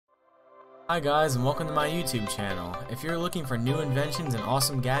Hi guys, and welcome to my YouTube channel. If you're looking for new inventions and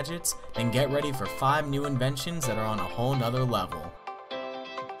awesome gadgets, then get ready for 5 new inventions that are on a whole nother level.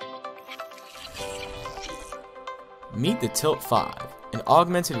 Meet the Tilt 5, an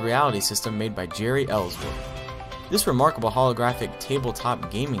augmented reality system made by Jerry Ellsworth. This remarkable holographic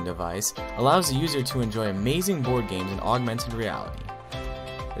tabletop gaming device allows the user to enjoy amazing board games in augmented reality.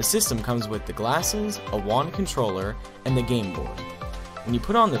 The system comes with the glasses, a wand controller, and the game board. When you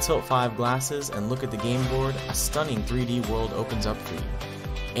put on the Tilt 5 glasses and look at the game board, a stunning 3D world opens up for you.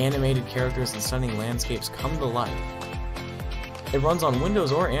 Animated characters and stunning landscapes come to life. It runs on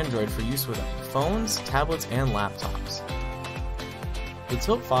Windows or Android for use with phones, tablets, and laptops. The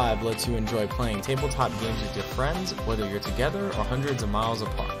Tilt 5 lets you enjoy playing tabletop games with your friends, whether you're together or hundreds of miles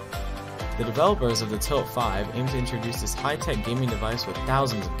apart. The developers of the Tilt 5 aim to introduce this high-tech gaming device with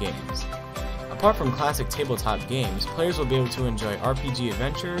thousands of games. Apart from classic tabletop games, players will be able to enjoy RPG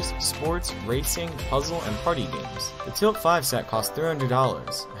adventures, sports, racing, puzzle, and party games. The Tilt 5 set costs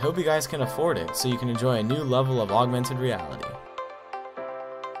 $300. I hope you guys can afford it so you can enjoy a new level of augmented reality.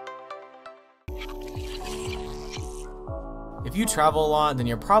 If you travel a lot, then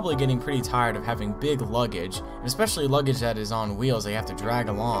you're probably getting pretty tired of having big luggage, and especially luggage that is on wheels that you have to drag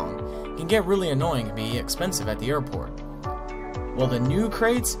along. It can get really annoying and be expensive at the airport. Well, the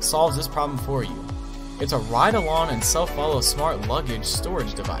NAUCRATES solves this problem for you. It's a ride-along and self-follow smart luggage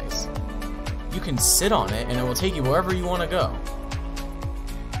storage device. You can sit on it and it will take you wherever you want to go.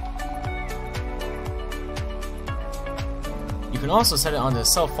 You can also set it onto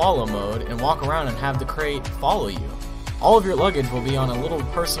self-follow mode and walk around and have the crate follow you. All of your luggage will be on a little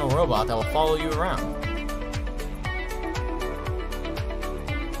personal robot that will follow you around.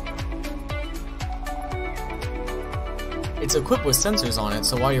 It's equipped with sensors on it,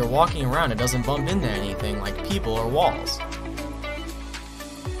 so while you're walking around it doesn't bump into anything like people or walls.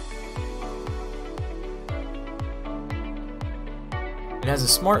 It has a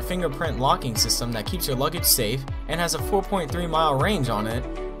smart fingerprint locking system that keeps your luggage safe and has a 4.3 mile range on it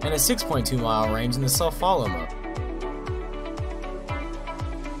and a 6.2 mile range in the self-follow mode.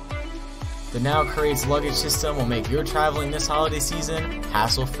 The NAUCRATES luggage system will make your traveling this holiday season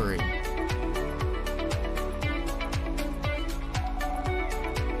hassle-free.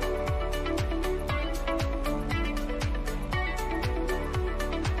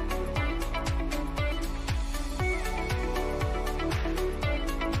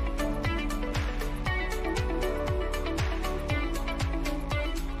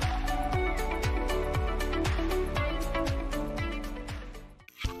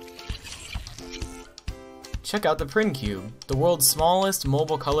 Check out the PrinCube, the world's smallest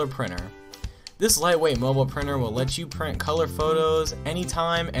mobile color printer. This lightweight mobile printer will let you print color photos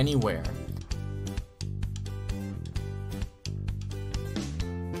anytime, anywhere.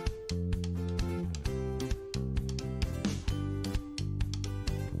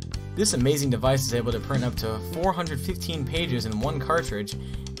 This amazing device is able to print up to 415 pages in one cartridge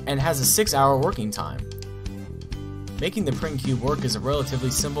and has a 6-hour working time. Making the PrinCube work is a relatively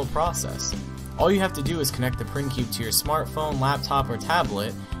simple process. All you have to do is connect the PrinCube to your smartphone, laptop, or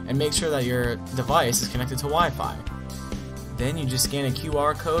tablet and make sure that your device is connected to Wi-Fi. Then you just scan a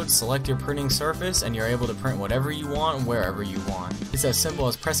QR code, select your printing surface, and you're able to print whatever you want wherever you want. It's as simple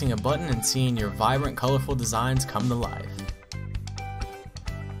as pressing a button and seeing your vibrant, colorful designs come to life.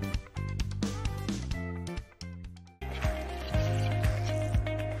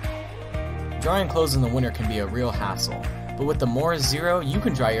 Drying clothes in the winter can be a real hassle. But with the Morus Zero, you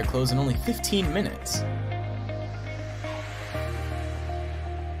can dry your clothes in only 15 minutes.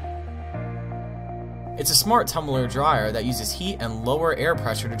 It's a smart tumbler dryer that uses heat and lower air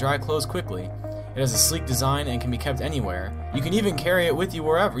pressure to dry clothes quickly. It has a sleek design and can be kept anywhere. You can even carry it with you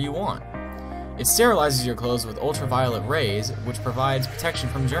wherever you want. It sterilizes your clothes with ultraviolet rays, which provides protection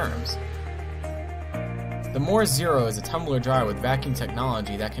from germs. The Morus Zero is a tumbler dryer with vacuum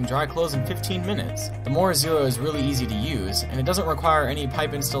technology that can dry clothes in 15 minutes. The Morus Zero is really easy to use, and it doesn't require any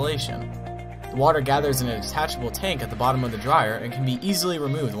pipe installation. The water gathers in a detachable tank at the bottom of the dryer and can be easily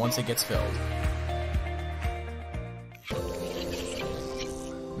removed once it gets filled.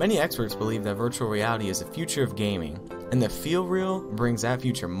 Many experts believe that virtual reality is the future of gaming, and the Feelreal brings that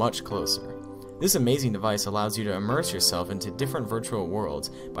future much closer. This amazing device allows you to immerse yourself into different virtual worlds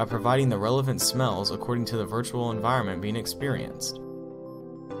by providing the relevant smells according to the virtual environment being experienced.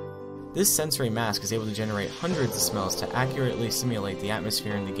 This sensory mask is able to generate hundreds of smells to accurately simulate the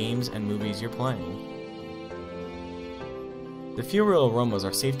atmosphere in the games and movies you're playing. The Feelreal aromas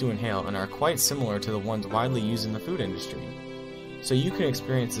are safe to inhale and are quite similar to the ones widely used in the food industry. So you can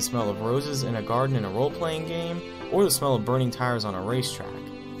experience the smell of roses in a garden in a role-playing game, or the smell of burning tires on a racetrack.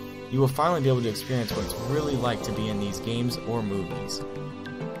 you will finally be able to experience what it's really like to be in these games or movies.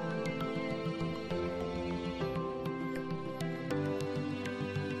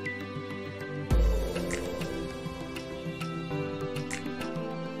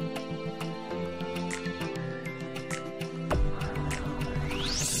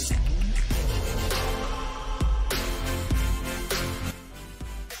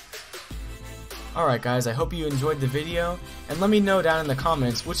 Alright guys, I hope you enjoyed the video, and let me know down in the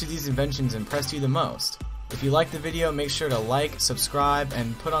comments which of these inventions impressed you the most. If you liked the video, make sure to like, subscribe,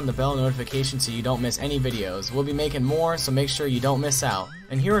 and put on the bell notification so you don't miss any videos. We'll be making more, so make sure you don't miss out.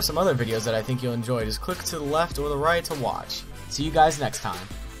 And here are some other videos that I think you'll enjoy. Just click to the left or the right to watch. See you guys next time.